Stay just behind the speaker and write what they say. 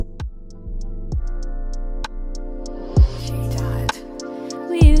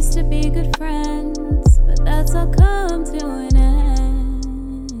used to be good friends, but that's all come to an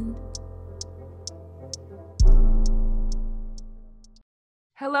end.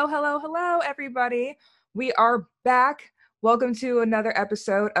 Hello, everybody. We are back. Welcome to another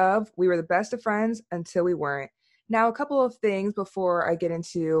episode of We Were the Best of Friends Until We Weren't. Now, a couple of things before I get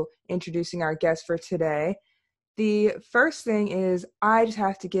into introducing our guest for today. The first thing is I just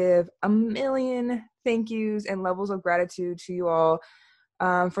have to give a million thank yous and levels of gratitude to you all.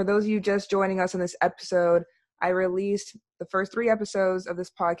 For those of you just joining us on this episode, I released the first 3 episodes of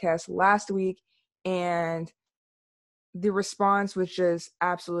this podcast last week, and the response was just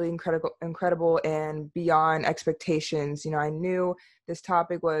absolutely incredible and beyond expectations. You know, I knew this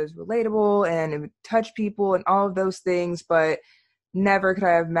topic was relatable and it would touch people and all of those things, but never could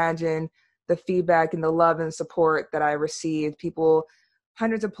I have imagined the feedback and the love and support that I received. People,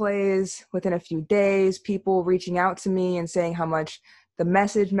 hundreds of plays within a few days, people reaching out to me and saying how much the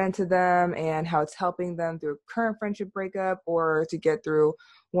message meant to them and how it's helping them through a current friendship breakup or to get through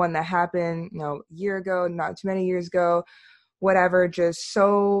one that happened, a year ago, not too many years ago, whatever. Just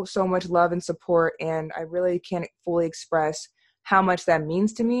so much love and support. And I really can't fully express how much that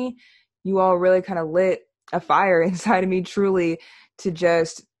means to me. You all really kind of lit a fire inside of me, truly, to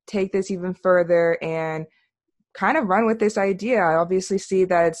just take this even further and kind of run with this idea. I obviously see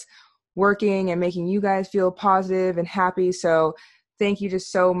that it's working and making you guys feel positive and happy. So thank you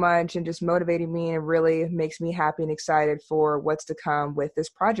just so much and just motivating me, and it really makes me happy and excited for what's to come with this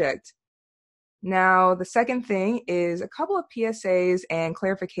project. Now, the second thing is a couple of PSAs and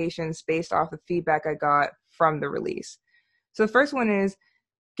clarifications based off the feedback I got from the release. So the first one is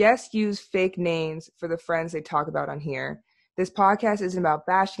guests use fake names for the friends they talk about on here. This podcast isn't about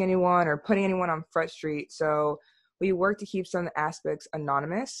bashing anyone or putting anyone on Front Street, so we work to keep some aspects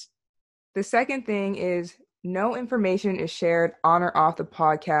anonymous. The second thing is no information is shared on or off the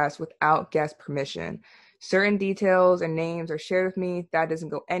podcast without guest permission. Certain details and names are shared with me. That doesn't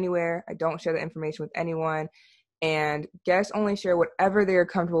go anywhere. I don't share the information with anyone. And guests only share whatever they are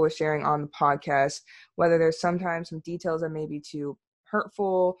comfortable with sharing on the podcast, whether there's sometimes some details that may be too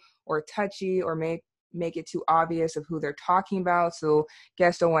hurtful or touchy or make it too obvious of who they're talking about, so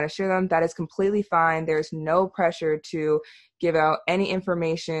guests don't want to share them. That is completely fine. There's no pressure to give out any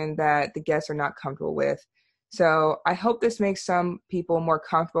information that the guests are not comfortable with. So I hope this makes some people more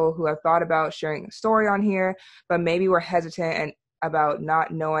comfortable who have thought about sharing a story on here, but maybe were hesitant and about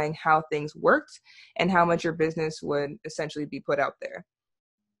not knowing how things worked and how much your business would essentially be put out there.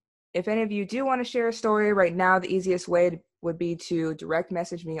 If any of you do want to share a story right now, the easiest way would be to direct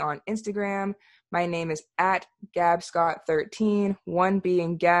message me on Instagram. My name is @GabScott13, 1B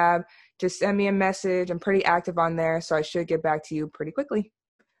in Gab. Just send me a message. I'm pretty active on there, so I should get back to you pretty quickly.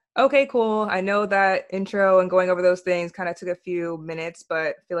 Okay, cool. I know that intro and going over those things kind of took a few minutes, but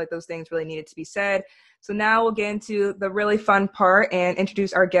I feel like those things really needed to be said. So now we'll get into the really fun part and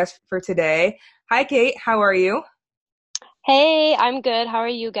introduce our guest for today. Hi, Kate. How are you? Hey, I'm good. How are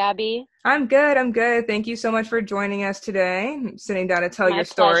you, Gabby? I'm good. Thank you so much for joining us today. I'm sitting down to tell My your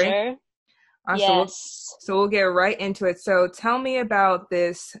story. pleasure. So Yes. we'll get right into it. So tell me about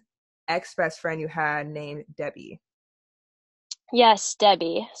this ex-best friend you had named Debbie. Yes,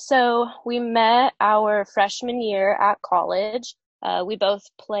 Debbie. So we met our freshman year at college. We both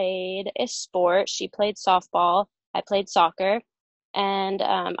played a sport. She played softball. I played soccer. And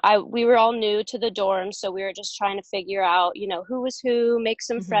we were all new to the dorm, so we were just trying to figure out, who was who, make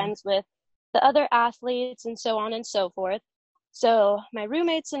some Mm-hmm. friends with the other athletes, and so on and so forth. So my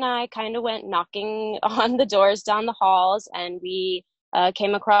roommates and I kind of went knocking on the doors down the halls, and we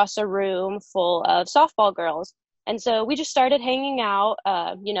came across a room full of softball girls. And so we just started hanging out,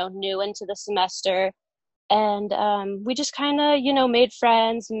 new into the semester. And we just kind of, made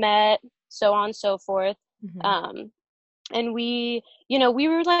friends, met, so on and so forth. Mm-hmm. Um, and we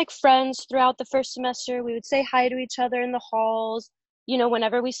were like friends throughout the first semester. We would say hi to each other in the halls.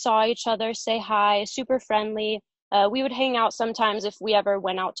 Whenever we saw each other, say hi, super friendly. We would hang out sometimes if we ever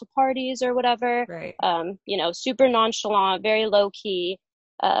went out to parties or whatever. Right. Super nonchalant, very low key.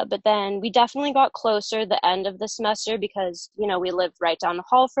 But then we definitely got closer the end of the semester because, we lived right down the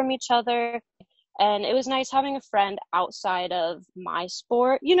hall from each other. And it was nice having a friend outside of my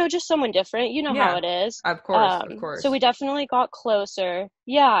sport, just someone different. You know how Yeah, it is. of course. So we definitely got closer.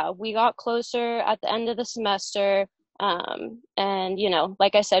 Yeah, we got closer at the end of the semester. And,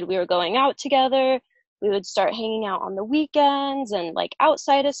 like I said, we were going out together. We would start hanging out on the weekends and like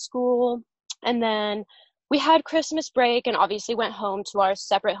outside of school. And then we had Christmas break and obviously went home to our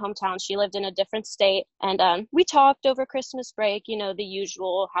separate hometowns. She lived in a different state. And we talked over Christmas break, the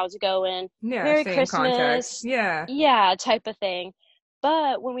usual, how's it going? Yeah, Merry stay in contact. Christmas. Yeah. Yeah, type of thing.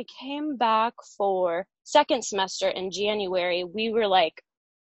 But when we came back for second semester in January, we were like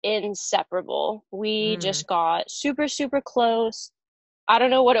inseparable. We Mm. just got super, super close. I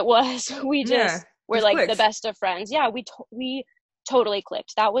don't know what it was. We Yeah, just were just like the clicked. best of friends. Yeah, we totally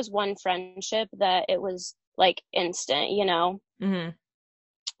clicked. That was one friendship that it was like instant, you know? Hmm.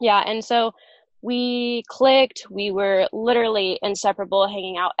 Yeah, and so we clicked. We were literally inseparable,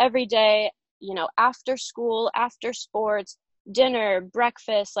 hanging out every day, you know, after school, after sports, dinner,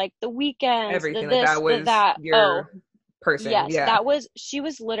 breakfast, like the weekends, the Everything like this, that the was that. Oh, your person. yes, Yeah. she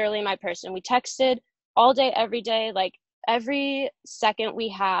was literally my person. We texted all day, every day, like every second we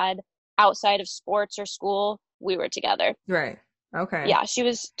had outside of sports or school, we were together. Right. Okay. Yeah, she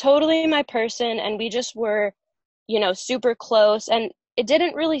was totally my person, and we just were, you know, super close. And it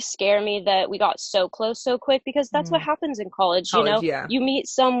didn't really scare me that we got so close so quick, because that's what Mm. happens in college, you College, know? yeah. You meet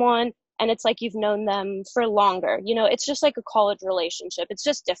someone and it's like you've known them for longer. You know, it's just like a college relationship. It's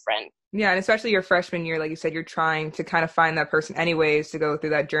just different. Yeah, and especially your freshman year, like you said, you're trying to kind of find that person anyways to go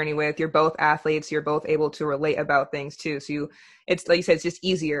through that journey with. You're both athletes, you're both able to relate about things too. So it's like you said, it's just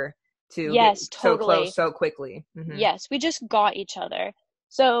easier to get Yes, so close totally. so quickly. Hmm. Yes, we just got each other.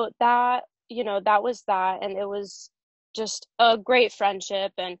 So that, you know, that was that. And it was just a great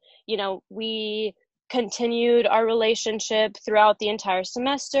friendship. And, you know, we continued our relationship throughout the entire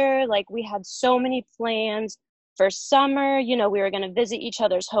semester. Like, we had so many plans for summer. You know, we were going to visit each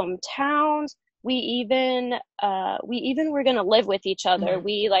other's hometowns. We even were going to live with each other. Hmm.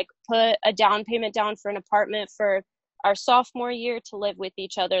 We like put a down payment down for an apartment for our sophomore year to live with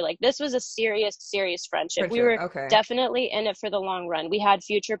each other. Like, this was a serious, serious friendship. We Friendship. were Okay. definitely in it for the long run. We had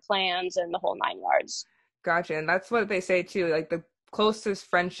future plans and the whole nine yards. Gotcha. And that's what they say too. Like the closest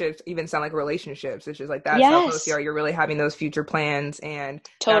friendships even sound like relationships. It's just like that's how close you Yes, are. You're really having those future plans and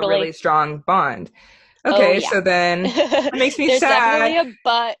that really totally. strong bond. Oh Okay, yeah. so then that makes me There's sad. definitely a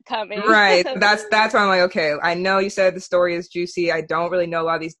but coming. Right. That's why I'm like, okay, I know you said the story is juicy. I don't really know a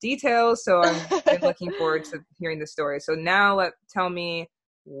lot of these details, so I'm been looking forward to hearing the story. So now tell me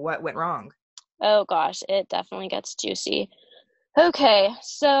what went wrong. Oh gosh, it definitely gets juicy. Okay,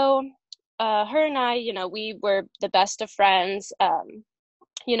 so her and I, you know, we were the best of friends.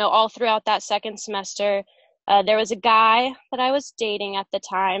 You know, all throughout that second semester. There was a guy that I was dating at the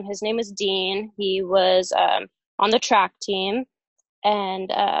time. His name was Dean. He was on the track team,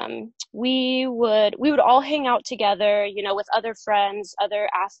 and we would all hang out together, you know, with other friends, other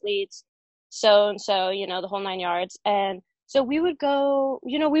athletes, so and so, you know, the whole nine yards. And so we would go,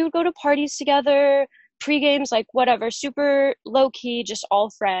 you know, we would go to parties together, pre-games, like whatever, super low key, just all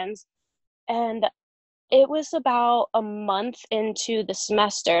friends. And it was about a month into the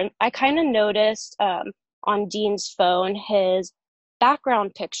semester. I kind of noticed on Dean's phone, his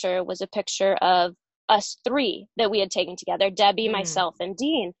background picture was a picture of us three that we had taken together, Debbie, Mm, myself, and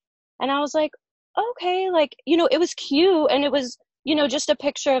Dean. And I was like, okay, like, you know, it was cute and it was, you know, just a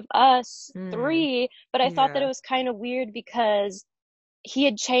picture of us mm, three. But I thought that it yeah. was kind of weird because he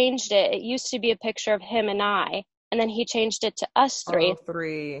had changed it. It used to be a picture of him and I, and then he changed it to us All three.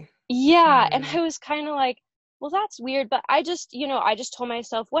 three. Yeah, and Hmm. I was kind of like, well, that's weird, but I just, you know, I just told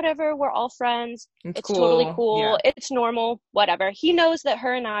myself, whatever, we're all friends. It's It's totally cool. cool. Yeah. It's normal, whatever. He knows that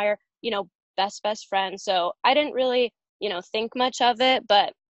her and I are, you know, best friends. So I didn't really, you know, think much of it,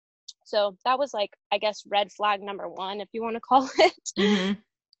 but so that was like, I guess, red flag number one, if you want to call it. Hmm.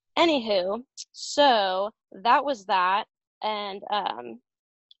 Anywho, so that was that. And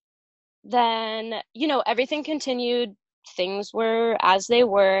then, you know, everything continued. Things were as they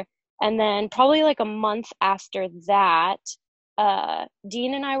were. And then, probably like a month after that,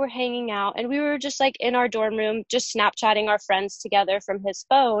 Dean and I were hanging out, and we were just like in our dorm room, just Snapchatting our friends together from his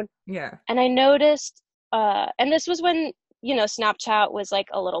phone. Yeah. And I noticed, and this was when, you know, Snapchat was like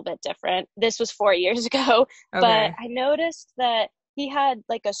a little bit different. This was 4 years ago, but Okay. I noticed that he had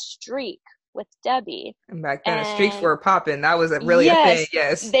like a streak with Debbie. And back then, the streaks And were popping. That was really a thing. yes,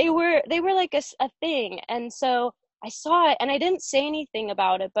 Yes. they were like a thing. And so I saw it and I didn't say anything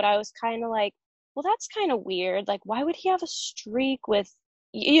about it, but I was kind of like, well, that's kind of weird. Like, why would he have a streak with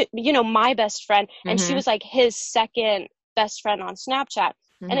you know, my best friend? And she Hmm. was like his second best friend on Snapchat.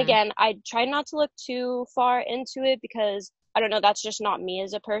 And Hmm. again, I tried not to look too far into it because I don't know, that's just not me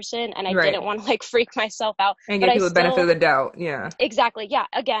as a person, and I didn't Right. want to like freak myself out. And But give I people the benefit of still the doubt. Yeah. exactly. Yeah.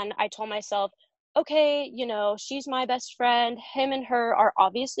 Again, I told myself, okay, you know, she's my best friend. Him and her are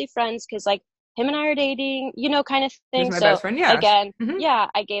obviously friends because, like, him and I are dating, you know, kind of Who's thing. my So, best friend? Yes. again, Hmm. yeah,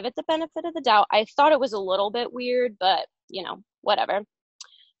 I gave it the benefit of the doubt. I thought it was a little bit weird, but, you know, whatever.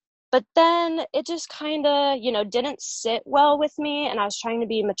 But then it just kind of, you know, didn't sit well with me. And I was trying to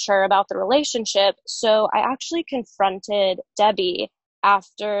be mature about the relationship. So I actually confronted Debbie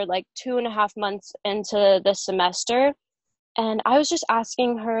after like 2.5 months into the semester. And I was just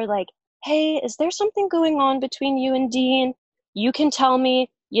asking her, like, hey, is there something going on between you and Dean? You can tell me,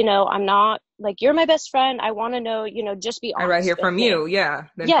 I'm not like, you're my best friend. I want to know, just be I'd rather honest hear with from me. you. Yeah.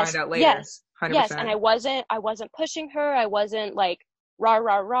 Then find Yes, out later. yes, yes. And 100%. I wasn't pushing her. I wasn't like rah,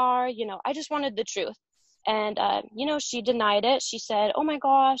 rah, rah, I just wanted the truth. And, she denied it. She said, oh my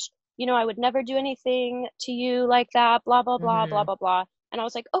gosh, I would never do anything to you like that, blah, blah, blah, blah, Mm-hmm. blah, blah. And I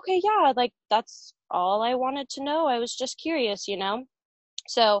was like, okay, yeah, like that's all I wanted to know. I was just curious.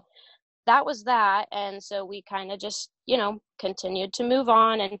 So that was that. And so we kind of just, continued to move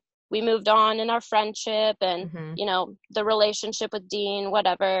on, and we moved on in our friendship and, Mm-hmm. the relationship with Dean,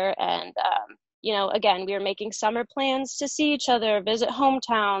 whatever. And, again, we were making summer plans to see each other, visit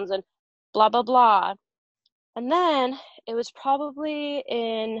hometowns and blah, blah, blah. And then it was probably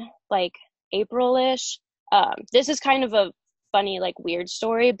in like April-ish. This is kind of a funny, like weird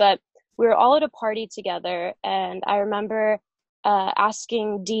story, but we were all at a party together, and I remember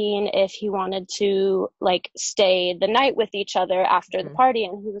asking Dean if he wanted to like stay the night with each other after the Mm-hmm. party,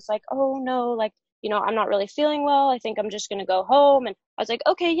 and he was like, "Oh no, like I'm not really feeling well. I think I'm just gonna go home." And I was like,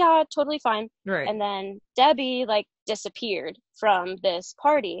 "Okay, yeah, totally fine." Right. And then Debbie like disappeared from this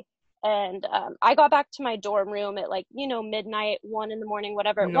party. And I got back to my dorm room at like, midnight, 1 in the morning,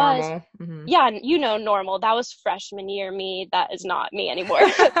 whatever it was. Normal. Mm-hmm. Yeah, normal. That was freshman year me. That is not me anymore.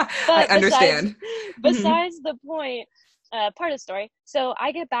 I But besides, understand. Mm-hmm. besides the point, part of the story. So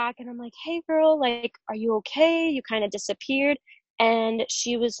I get back and I'm like, hey girl, like, are you okay? You kind of disappeared. And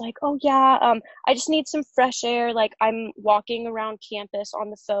she was like, oh yeah, I just need some fresh air. Like I'm walking around campus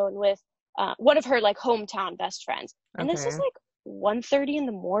on the phone with one of her like hometown best friends. And this is Okay. like 1:30 in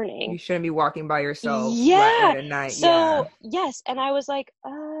the morning. You shouldn't be walking by yourself Yeah. late at night. Yeah. So, yes. And I was like,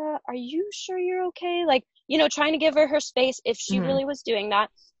 are you sure you're okay? Like, trying to give her space if she Mm-hmm. really was doing that.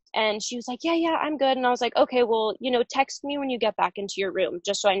 And she was like, yeah, yeah, I'm good. And I was like, okay, well, text me when you get back into your room,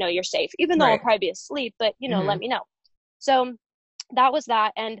 just so I know you're safe, even though I'll Right. probably be asleep, but, Mm-hmm. let me know. So that was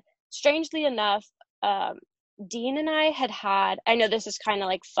that. And strangely enough, um, Dean and I I know this is kind of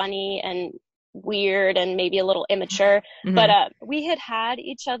like funny and weird and maybe a little immature, but Mm-hmm. we had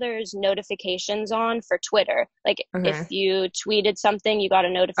each other's notifications on for Twitter. Like if Okay. you tweeted something, you got a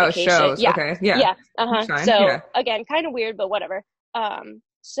Oh, it notification. shows. Yeah. Okay. Yeah. Yeah. That's Uh-huh. fine. So Yeah. again, kind of weird, but whatever.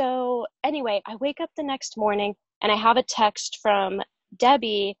 So anyway, I wake up the next morning and I have a text from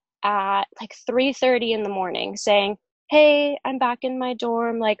Debbie at like 3:30 in the morning saying, hey, I'm back in my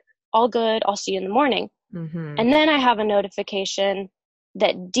dorm, like all good, I'll see you in the morning. Mm-hmm. And then I have a notification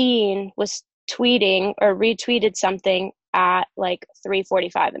that Dean was tweeting or retweeted something at like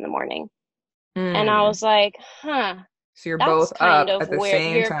 3:45 in the morning. And I Mm. was like, huh, So you're that's both kind up of at the weird.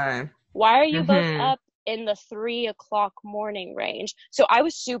 same time. Why are you both Mm-hmm. up in the 3 o'clock morning range? So I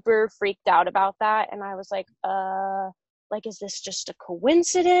was super freaked out about that. And I was like, is this just a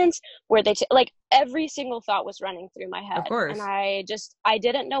coincidence? Where like every single thought was running through my Of head. And course. I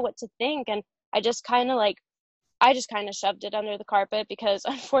didn't know what to think. And I just kind of shoved it under the carpet because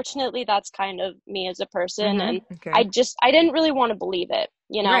unfortunately that's kind of me as a person. And Mm-hmm. Okay. I didn't really want to believe it.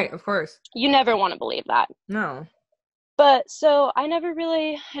 Right. Of course. You never want to believe that. No. But so I never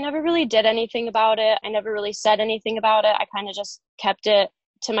really did anything about it. I never really said anything about it. I kind of just kept it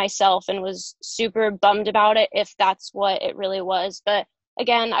to myself and was super bummed about it if that's what it really was. But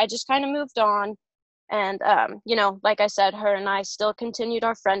again, I just kind of moved on. And, like I said, her and I still continued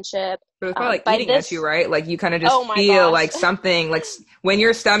our friendship. But it's probably like By eating at you, this, right? Like you kind of just oh my feel gosh. like something, like when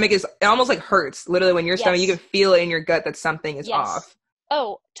your stomach is, it almost like hurts. Literally, when your stomach, you can Yes. feel it in your gut that something is Yes. off.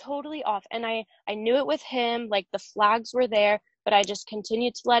 Oh, totally off. And I knew it with him, like the flags were there, but I just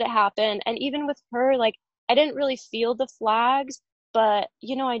continued to let it happen. And even with her, like I didn't really feel the flags, but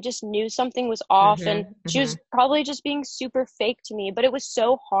I just knew something was off, and Mm-hmm. she Mm-hmm. was probably just being super fake to me. But it was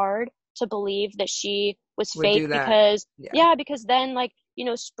so hard to believe that she was Would fake do that. because Yeah. yeah, because then like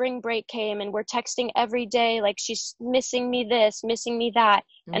spring break came and we're texting every day, like she's missing me this, missing me that.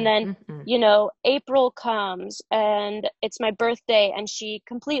 And then Mm-hmm. April comes and it's my birthday and she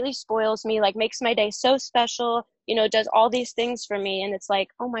completely spoils me, like makes my day so special, does all these things for me. And it's like,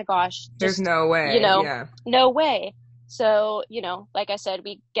 oh my gosh, There's just, no way. Yeah. no way. So, like I said,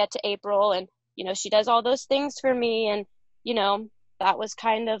 we get to April and, she does all those things for me. And, that was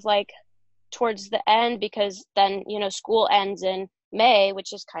kind of like towards the end because then, school ends in May,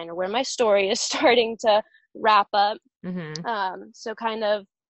 which is kind of where my story is starting to wrap up. Mm-hmm. So kind of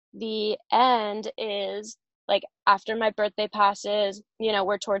the end is like after my birthday passes,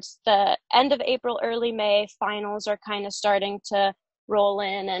 we're towards the end of April, early May, finals are kind of starting to roll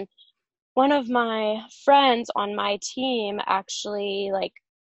in. And one of my friends on my team actually like,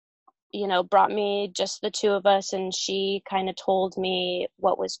 brought me just the two of us, and she kind of told me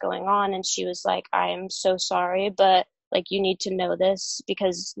what was going on, and she was like, I'm so sorry, but like you need to know this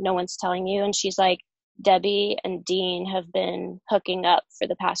because no one's telling you. And she's like, Debbie and Dean have been hooking up for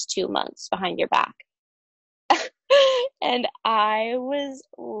the past 2 months behind your back. And I was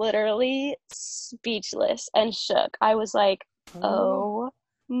literally speechless and shook. I was like, Oh, oh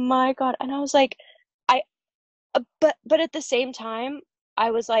my God. And I was like, I but at the same time,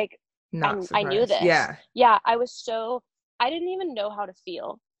 I was like, not I knew surprised. this. Yeah. Yeah, I didn't even know how to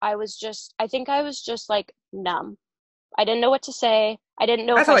feel. I think I was just like numb. I didn't know what to say. I didn't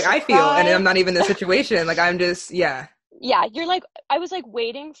know That's if how I like should I feel, and cry. I'm not even in the situation. Like I'm just, yeah. Yeah, you're like, I was like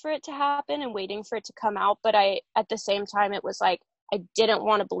waiting for it to happen and waiting for it to come out, but at the same time, it was like, I didn't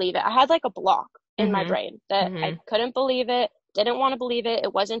want to believe it. I had like a block in my Mm-hmm. brain that I Mm-hmm. couldn't believe it, didn't want to believe it.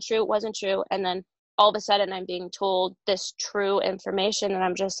 It wasn't true. It wasn't true. And then all of a sudden, I'm being told this true information, and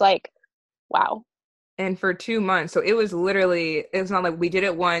I'm just like, wow. And for 2 months, so it was literally, it was not like we did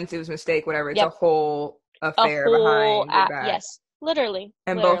it once, it was a mistake, whatever. It's a Yep. whole A affair whole, behind your back, yes, literally,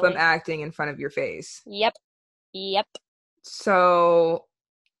 and both of them literally. acting in front of your face. Yep. Yep. So,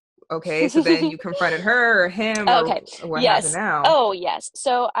 okay, so then you confronted her or him, or Okay. what happened Yes. now? Oh, yes.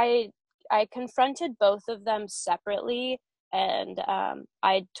 So I confronted both of them separately, and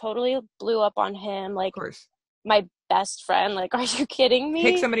I totally blew up on him, Of like course, my best friend. Like, are you kidding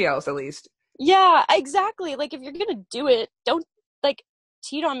pick me? somebody else at least. Yeah, exactly. Like, if you're gonna do it, don't like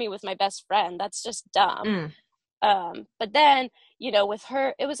cheat on me with my best friend. That's just dumb. Mm, But then, with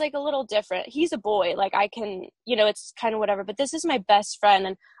her, it was like a little different. He's a boy, like I can, it's kind of whatever, but this is my best friend.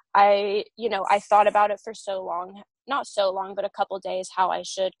 And I thought about it for so long, not so long, but a couple days, how I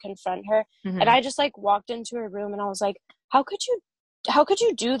should confront her. And hmm. I just like walked into her room and I was like, how could you, how could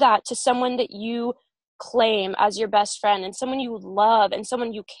you do that to someone that you claim as your best friend and someone you love and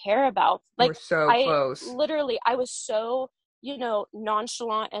someone you care about? You were Like, so close. I was so,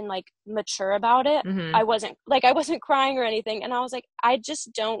 nonchalant and like mature about it. Hmm. I wasn't crying or anything. And I was like, I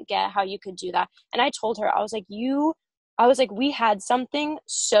just don't get how you could do that. And I told her, I was like, we had something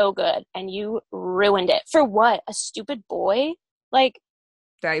so good and you ruined it. For what? A stupid boy? Like,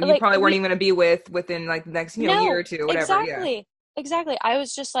 That you like probably weren't we, even gonna be with within like the next, year no, or two, whatever. Yeah. exactly. Exactly. I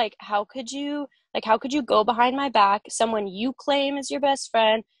was just like, how could you go behind my back, someone you claim is your best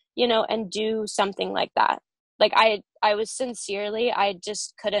friend, and do something like that? Like I was sincerely, I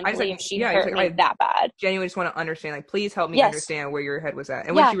just couldn't I just believe like, she yeah, just hurt like me I that bad. genuinely just want to understand. Like, please help me Yes. understand where your head was at.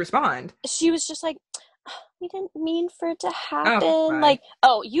 And when Yeah. she respond, She was just like, we didn't mean for it to oh, happen. bye. Like,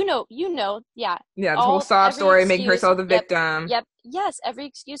 oh, yeah. Yeah, this whole All sob every story, making excuse. herself the Yep. victim. Yep. Yes, every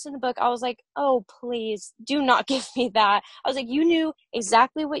excuse in the book. I was like, oh, please do not give me that. I was like, you knew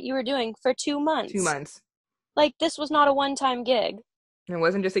exactly what you were doing for 2 months. 2 months. Like, this was not a one-time gig. And it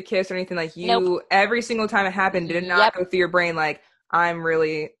wasn't just a kiss or anything. Like Nope. you, every single time it happened, did it not Yep. go through your brain like I'm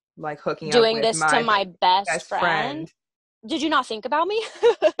really like hooking up Doing with this to my my best best friend. friend? Did you not think about me?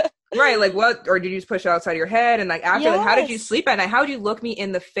 Right, like what, or did you just push it outside your head? And like after, like how did you Yes. sleep at night? How did you look me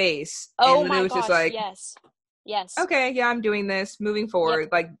in the face? Oh And then it my was just gosh, like, yes. Yes. okay, yeah, I'm doing this moving Yep. forward.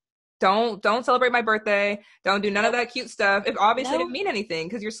 Like, don't celebrate my birthday. Don't do none of Nope. that cute stuff. If obviously it didn't No. mean anything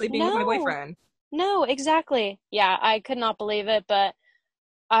because you're sleeping with my No. boyfriend. No, exactly. Yeah, I could not believe it, but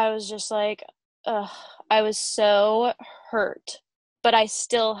I was just like, ugh, I was so hurt. But I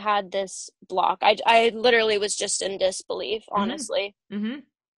still had this block. I literally was just in disbelief, Hmm. honestly. Hmm.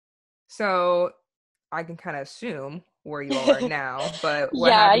 So I can kind of assume where you all are now, but what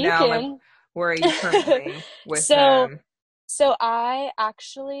Yeah, happened you now? Like, can. where are you currently with So, them? so I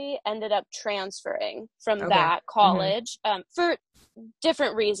actually ended up transferring from Okay. that Hmm. college, for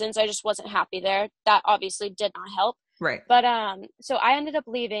different reasons. I just wasn't happy there. That obviously did not help. Right. But so I ended up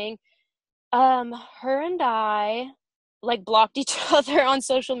leaving. Her and I like blocked each other on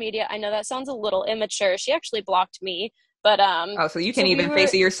social media. I know that sounds a little immature. She actually blocked me, but Oh, so you so can't we even were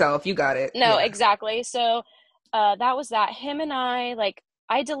face it yourself. You got it. no, Yeah. exactly. So that was that. Him and I like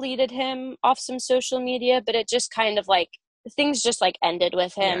I deleted him off some social media, but it just kind of like things just like ended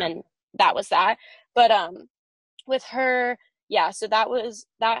with him, Yeah. and that was that. But with her, yeah, so that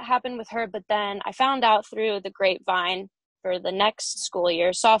happened with her, but then I found out through the grapevine for the next school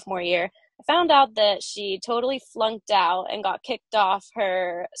year, sophomore year, I found out that she totally flunked out and got kicked off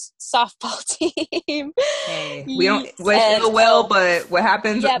her softball team. Hey, we don't wish And ill will, but what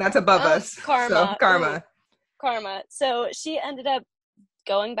happens, yep, that's above us. So, karma. Ooh, karma. karma. So she ended up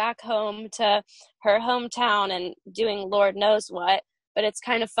going back home to her hometown and doing Lord knows what. But it's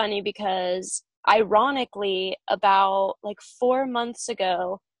kind of funny because ironically, about like 4 months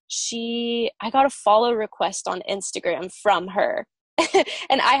ago, I got a follow request on Instagram from her.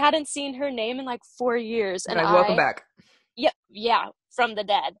 And I hadn't seen her name in like 4 years. You're And like, welcome back. yeah, from the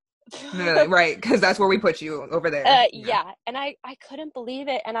dead. Right, because that's where we put you, over there. Yeah. Yeah. And I couldn't believe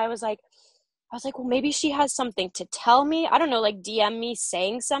it. And I was like, well, maybe she has something to tell me. I don't know, like DM me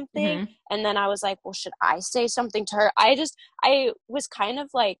saying something. Mm-hmm. And then I was like, well, should I say something to her? I was kind of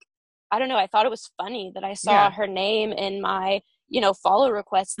like, I don't know. I thought it was funny that I saw Yeah. her name in my, follow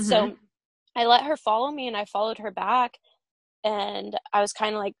requests. Mm-hmm. So I let her follow me and I followed her back. And I was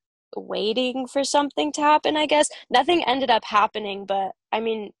kind of like waiting for something to happen, I guess. Nothing ended up happening, but I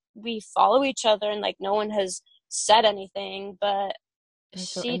mean, we follow each other and like no one has said anything, but That's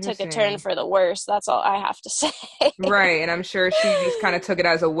so she took a turn interesting. for the worse. That's all I have to say. Right, and I'm sure she just kind of took it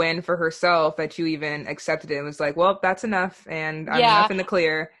as a win for herself that you even accepted it and was like, well, that's enough, and I'm Yeah, enough in the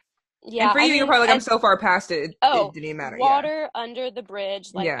clear. And yeah. for I you, you're mean, probably like, I'm and so far past it, it oh, didn't even matter. Yeah. water under the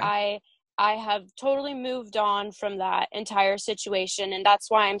bridge. Like Yeah. I have totally moved on from that entire situation, and that's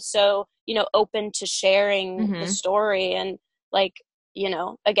why I'm so, open to sharing the Mm-hmm. story. And like,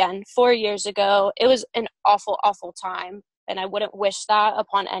 again, 4 years ago, it was an awful, awful time, and I wouldn't wish that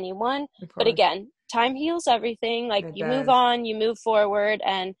upon anyone. Of But course. again, time heals everything. Like It you move does. on, you move forward,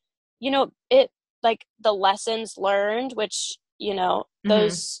 and it like the lessons learned, which, Mm-hmm.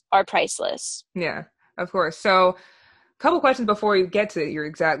 those are priceless. Yeah, of course. So, couple questions before you get to your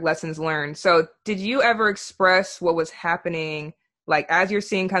exact lessons learned. So, did you ever express what was happening, like as you're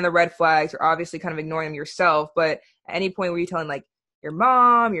seeing kind of red flags, you're obviously kind of ignoring them yourself, but at any point were you telling like your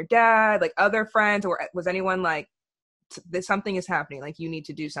mom, your dad, like other friends, or was anyone like, that something is happening, like you need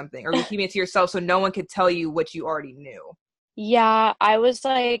to do something, or were you keeping it to yourself so no one could tell you what you already knew? Yeah, I was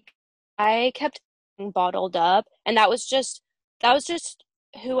like, I kept getting bottled up, and that was just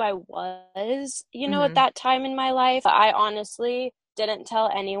who I was, at Mm-hmm. that time in my life. I honestly didn't tell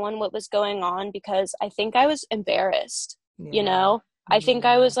anyone what was going on because I think I was embarrassed, you Yeah. know? I think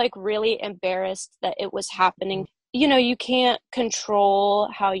I Yeah. was like really embarrassed that it was happening. You can't control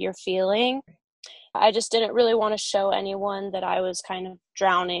how you're feeling. I just didn't really want to show anyone that I was kind of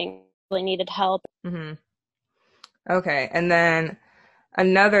drowning, really needed help. Mm-hmm. Okay. And then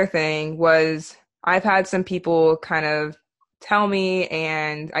another thing was I've had some people kind of tell me,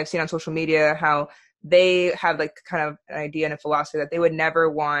 and I've seen on social media how they have like kind of an idea and a philosophy that they would never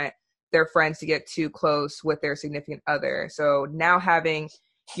want their friends to get too close with their significant other. So now having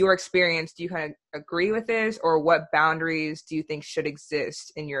your experience, do you kind of agree with this, or what boundaries do you think should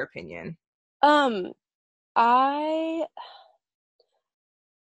exist in your opinion? Um, I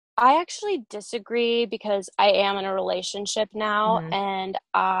I actually disagree because I am in a relationship now Hmm. and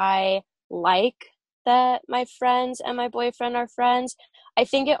I like that my friends and my boyfriend are friends. I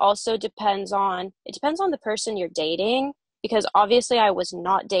think it depends on the person you're dating because obviously I was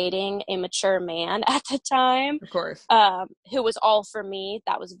not dating a mature man at the time, Of course. who was all for me.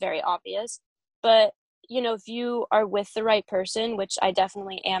 That was very obvious. But, if you are with the right person, which I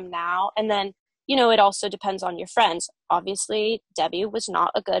definitely am now, and then it also depends on your friends. Obviously, Debbie was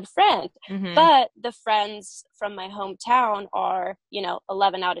not a good friend, Hmm. but the friends from my hometown are,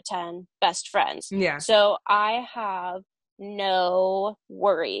 11 out of 10 best friends. Yeah. So I have no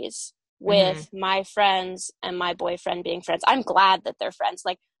worries Hmm. with my friends and my boyfriend being friends. I'm glad that they're friends.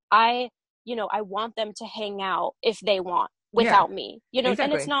 Like, I, I want them to hang out if they want Yeah. without me, and it's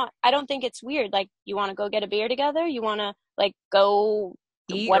Exactly. not, I don't think it's weird. Like, you want to go get a beer together? You want to, like, go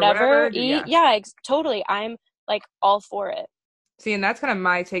Eat or whatever, whatever. eat. Yeah. Yeah, totally. I'm like all for it. See, and that's kind of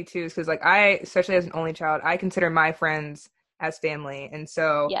my take too, is because like I, especially as an only child, I consider my friends as family, and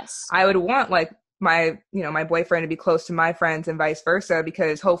so Yes. I would want like my, my boyfriend to be close to my friends and vice versa,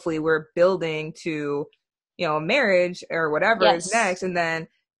 because hopefully we're building to, marriage or whatever is Yes. next, and then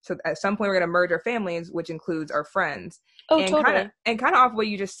so at some point we're gonna merge our families, which includes our friends, Oh, and kind of totally. and kind of off what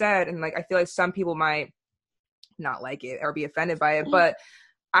you just said, and like I feel like some people might not like it or be offended by it, but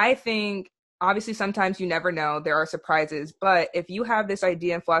I think obviously sometimes you never know. There are surprises. But if you have this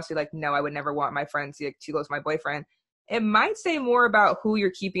idea and philosophy like, no, I would never want my friends to get too close to my boyfriend, it might say more about who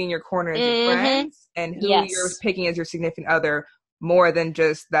you're keeping in your corner as your Mm-hmm. friends and who you're Yes. picking as your significant other more than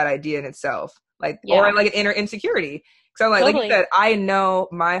just that idea in itself. Like, or Yeah, like an inner insecurity. So like you totally. said, I know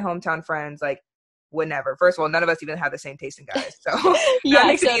my hometown friends like would never. First of all, none of us even have the same taste in guys. So that Yeah,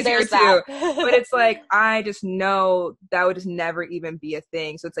 makes it so easier there's that. too, but it's like I just know that would just never even be a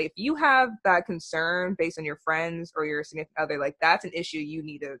thing. So it's like if you have that concern based on your friends or your significant other, like that's an issue you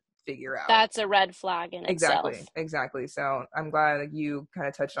need to figure out. That's a red flag in itself. Exactly, exactly. So I'm glad like you kind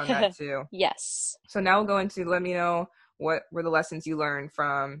of touched on that too. Yes. So now we'll go into let me know what were the lessons you learned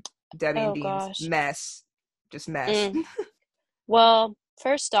from Debbie and Oh Dean's gosh. mess, just mess. Mm. Well,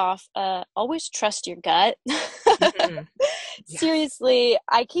 first off, always trust your gut. Mhm. Yes. Seriously,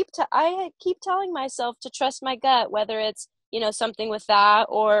 I keep telling myself to trust my gut, whether it's, something with that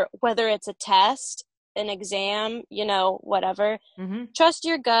or whether it's a test, an exam, whatever. Mm-hmm. Trust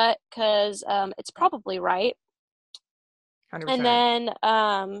your gut because it's probably right. And 100%. then,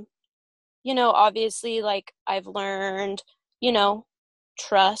 obviously, like I've learned, you know,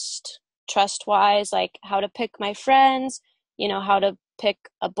 trust wise, like how to pick my friends, how to pick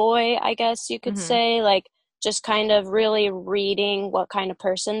a boy, I guess you could Mm-hmm. say, like just kind of really reading what kind of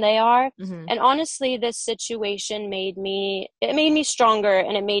person they are. Mm-hmm. And honestly, this situation it made me stronger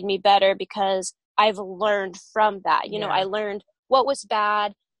and it made me better because I've learned from that. I Yeah. learned what was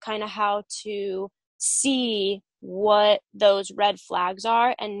bad, kind of how to see what those red flags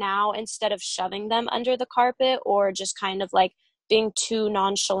are. And now instead of shoving them under the carpet or just kind of like being too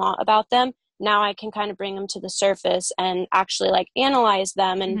nonchalant about them, now I can kind of bring them to the surface and actually like analyze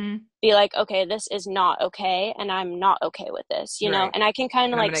them and Mm-hmm. be like, okay, this is not okay. And I'm not okay with this, Right. and I can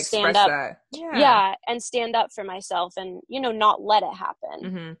kind of And I'm like gonna stand express up. that. Yeah. Yeah. And stand up for myself and, not let it happen.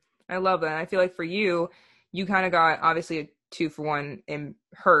 Mm-hmm. I love that. I feel like for you, you kind of got obviously a 2-for-1 in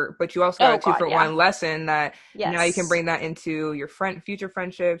hurt, but you also got Oh, a two God. for Yeah. one lesson that now you can Yes. bring that into your future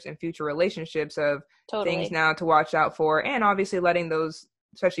friendships and future relationships of things Totally. now to watch out for, and obviously letting those,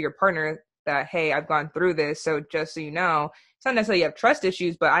 especially your partner, that hey, I've gone through this, so just so you know, it's not necessarily you have trust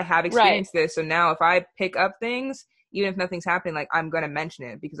issues, but I have Right. experienced this, so now if I pick up things, even if nothing's happening, like I'm gonna mention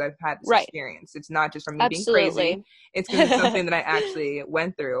it because I've had this Right. experience. It's not just from me being crazy; Absolutely. it's because it's something that I actually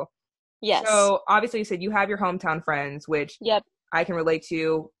went through. Yes. So obviously, you said you have your hometown friends, which Yep. I can relate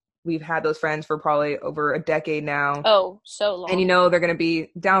to. We've had those friends for probably over a decade now. Oh, so And you long. know they're going to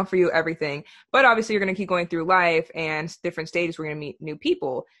be down for you, everything. But obviously, you're going to keep going through life and different stages. We're going to meet new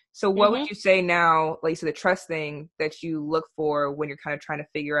people. So, what would Hmm. you say now, like, so the trust thing that you look for when you're kind of trying to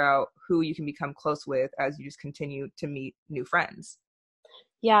figure out who you can become close with as you just continue to meet new friends?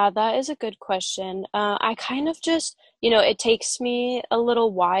 Yeah, that is a good question. I kind of just, it takes me a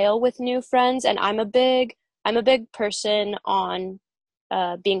little while with new friends, and I'm a big person on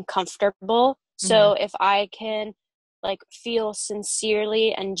being comfortable. Mm-hmm. So if I can like feel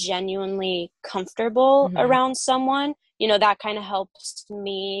sincerely and genuinely comfortable Mm-hmm. around someone, that kind of helps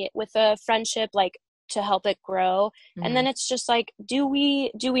me with a friendship, like to help it grow. And Mm-hmm. then it's just like, do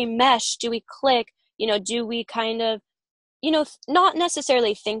we mesh? Do we click? Do we kind of not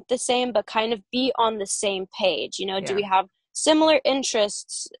necessarily think the same, but kind of be on the same page. Do Yeah. we have similar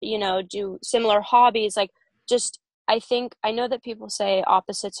interests? Do similar hobbies? Like, just, I know that people say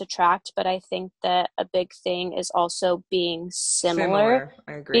opposites attract, but I think that a big thing is also being similar Similar.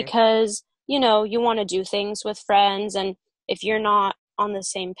 I agree. because, you want to do things with friends. And if you're not on the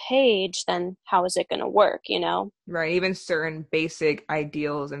same page, then how is it going to work? Right. Even certain basic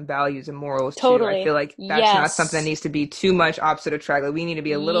ideals and values and morals too. I Totally. feel like that's not something that Yes. needs to be too much opposite attract. Like we need to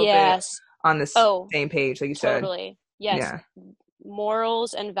be a little bit Yes. on the Oh, same page, like you said. totally. Yes. Yeah.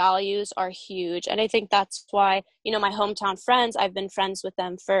 Morals and values are huge. And I think that's why, my hometown friends, I've been friends with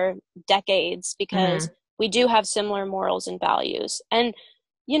them for decades because Hmm. we do have similar morals and values. And,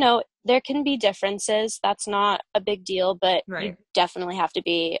 there can be differences. That's not a big deal, but you Right. definitely have to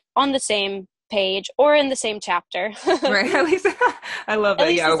be on the same page or in the same chapter. Right. At least I love At that.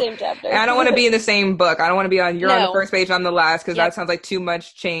 least the Yeah. same chapter. I don't want to be in the same book. I don't want to be on you're on the No. first page, I'm the last, because that Yep. sounds like too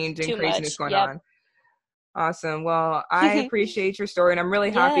much change and Too craziness much. going Yep. on. Awesome. Well, I appreciate your story and I'm really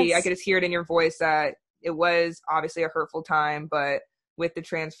happy. I Yes. could just hear it in your voice that it was obviously a hurtful time, but with the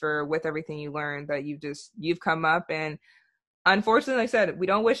transfer, with everything you learned, that you've come up, and unfortunately, like I said, we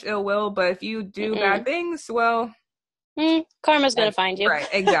don't wish ill will, but if you do bad Mm-mm. things, well, Karma's gonna that's find you. right.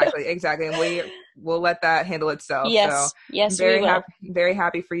 Exactly. Exactly. And we'll let that handle itself. So Yes. I'm Yes, we will. very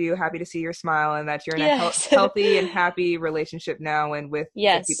happy for you. Happy to see your smile and that you're in a Yes. healthy and happy relationship now and with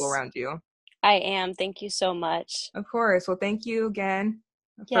the people Yes, around you. I am. Thank you so much. Of course. Well, thank you again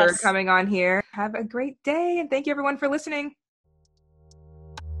for Yes. coming on here. Have a great day and thank you everyone for listening.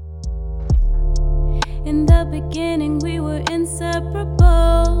 In the beginning, we were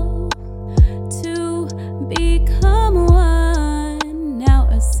inseparable to become one. Now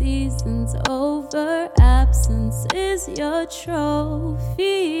a season's over, absence is your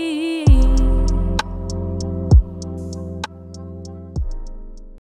trophy.